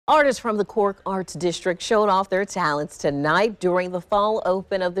Artists from the CoRK Arts District showed off their talents tonight during the fall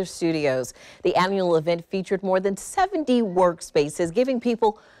open of their studios. The annual event featured more than 70 workspaces, giving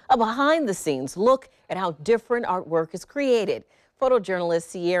people a behind-the-scenes look at how different artwork is created. Photojournalist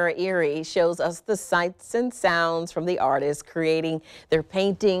Sierra Erie shows us the sights and sounds from the artists creating their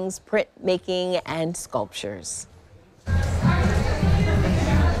paintings, printmaking, and sculptures.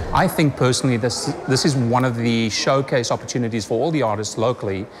 I think personally this is one of the showcase opportunities for all the artists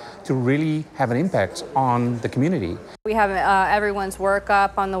locally to really have an impact on the community. We have everyone's work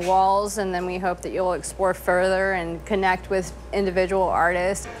up on the walls, and then we hope that you'll explore further and connect with individual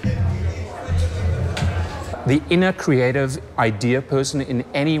artists. The inner creative idea person in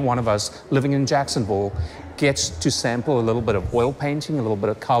any one of us living in Jacksonville gets to sample a little bit of oil painting, a little bit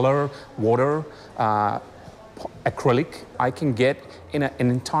of color, water, acrylic. I can get in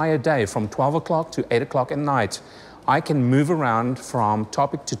an entire day from 12 o'clock to 8 o'clock at night. I can move around from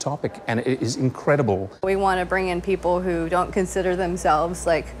topic to topic, and it is incredible. We want to bring in people who don't consider themselves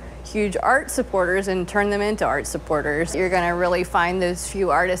like huge art supporters and turn them into art supporters. You're going to really find those few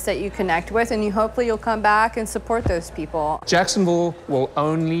artists that you connect with, and hopefully you'll come back and support those people. Jacksonville will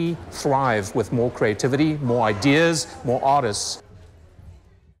only thrive with more creativity, more ideas, more artists.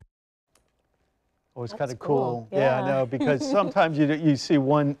 Oh, it's kind of cool. Yeah, I know, because sometimes you see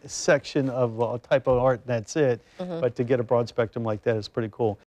one section of a type of art and that's it, but to get a broad spectrum like that is pretty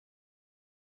cool.